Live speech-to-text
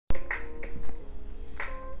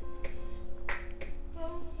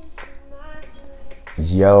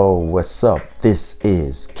Yo, what's up? This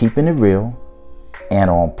is Keeping It Real and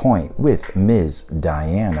On Point with Ms.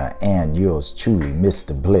 Diana and yours truly,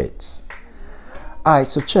 Mr. Blitz. Alright,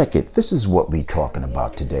 so check it. This is what we're talking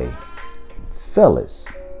about today.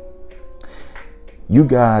 Fellas, you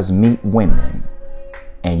guys meet women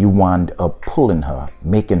and you wind up pulling her,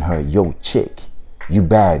 making her your chick. You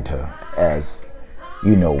bagged her, as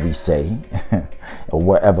you know we say, or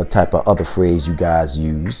whatever type of other phrase you guys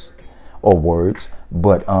use or words,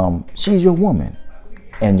 but she's your woman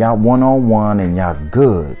and y'all one-on-one and y'all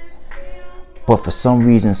good, but for some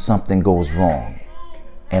reason something goes wrong.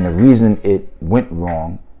 And the reason it went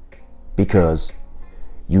wrong, because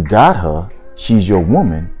you got her, she's your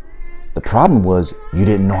woman. The problem was you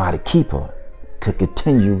didn't know how to keep her, to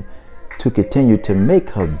continue to make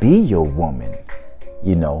her be your woman,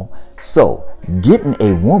 you know. So getting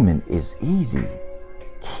a woman is easy.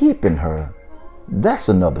 Keeping her, that's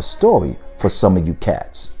another story for some of you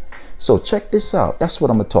cats. So check this out. That's what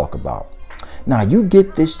I'm going to talk about. Now you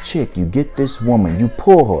get this chick, you get this woman, you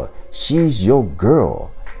pull her. She's your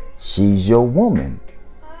girl. She's your woman.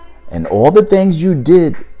 And all the things you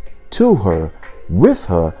did to her, with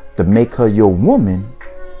her, to make her your woman,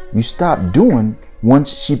 you stopped doing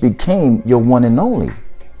once she became your one and only.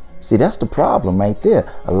 See, that's the problem right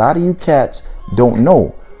there. A lot of you cats don't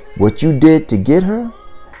know what you did to get her.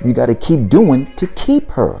 You got to keep doing to keep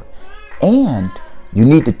her. And you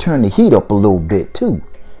need to turn the heat up a little bit too.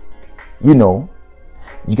 You know,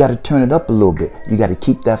 you got to turn it up a little bit. You got to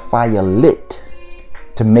keep that fire lit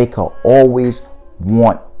to make her always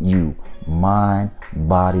want you, mind,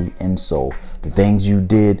 body, and soul. The things you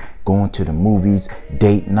did, going to the movies,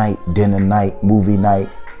 date night, dinner night, movie night,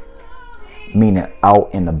 meaning out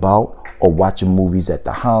and about, or watching movies at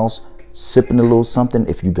the house, sipping a little something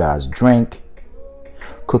if you guys drank,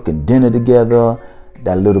 cooking dinner together,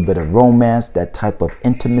 that little bit of romance, that type of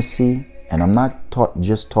intimacy. And I'm not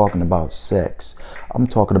just talking about sex. I'm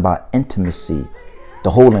talking about intimacy. The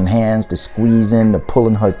holding hands, the squeezing, the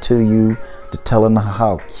pulling her to you, the telling her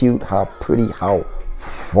how cute, how pretty, how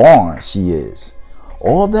fun she is.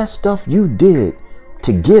 All that stuff you did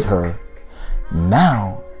to get her,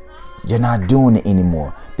 now you're not doing it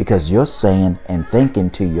anymore, because you're saying and thinking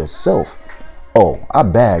to yourself, oh, I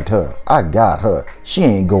bagged her. I got her. She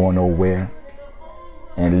ain't going nowhere.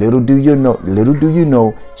 And little do you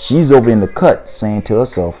know, she's over in the cut saying to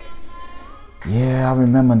herself, yeah, I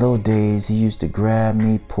remember those days. He used to grab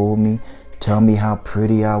me, pull me, tell me how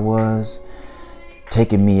pretty I was,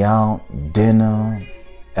 taking me out, dinner,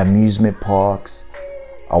 amusement parks,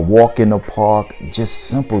 a walk in the park, just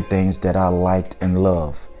simple things that I liked and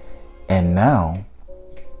loved. And now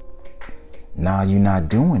you're not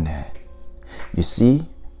doing that. You see,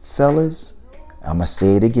 fellas, I'm going to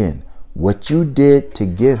say it again. What you did to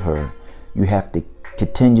get her, you have to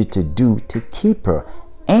continue to do to keep her,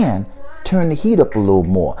 and turn the heat up a little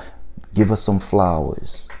more. Give her some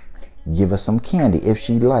flowers. Give her some candy if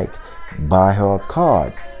she like. Buy her a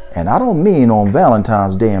card. And I don't mean on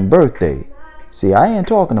Valentine's Day and birthday. See, I ain't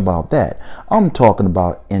talking about that. I'm talking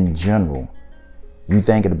about in general. You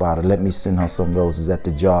thinking about it, let me send her some roses at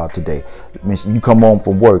the job today. You come home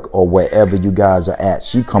from work or wherever you guys are at.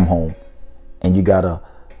 She come home and you got a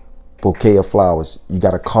bouquet of flowers. You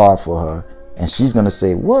got a card for her. And she's going to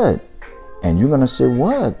say, what? And you're going to say,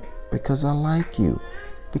 what? Because I like you.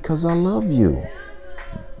 Because I love you.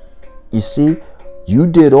 You see, you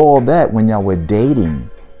did all that when y'all were dating.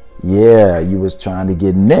 Yeah, you was trying to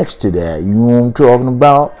get next to that. You know what I'm talking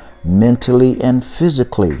about? Mentally and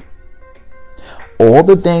physically. All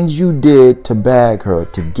the things you did to bag her,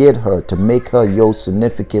 to get her, to make her your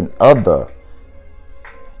significant other,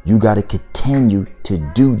 you got to continue to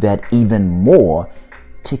do that even more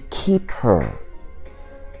to keep her.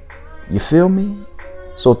 You feel me?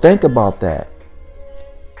 So think about that.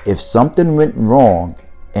 If something went wrong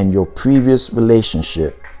in your previous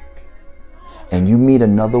relationship and you meet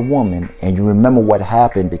another woman and you remember what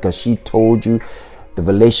happened because she told you the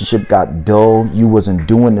relationship got dull, you wasn't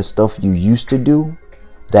doing the stuff you used to do,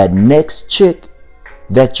 that next chick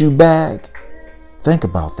that you bag, think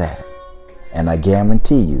about that. And I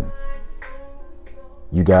guarantee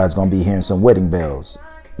you guys gonna be hearing some wedding bells.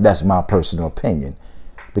 That's my personal opinion,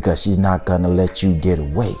 because she's not gonna let you get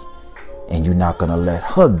away, and you're not gonna let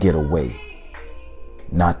her get away.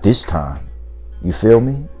 Not this time. You feel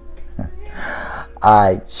me?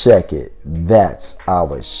 I check it. That's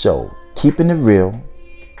our show. Keeping it real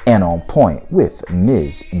and on point with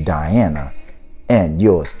Ms. Diana and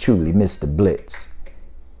yours truly, Mr. Blitz.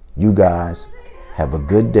 You guys have a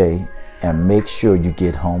good day and make sure you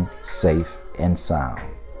get home safe and sound.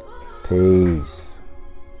 Peace.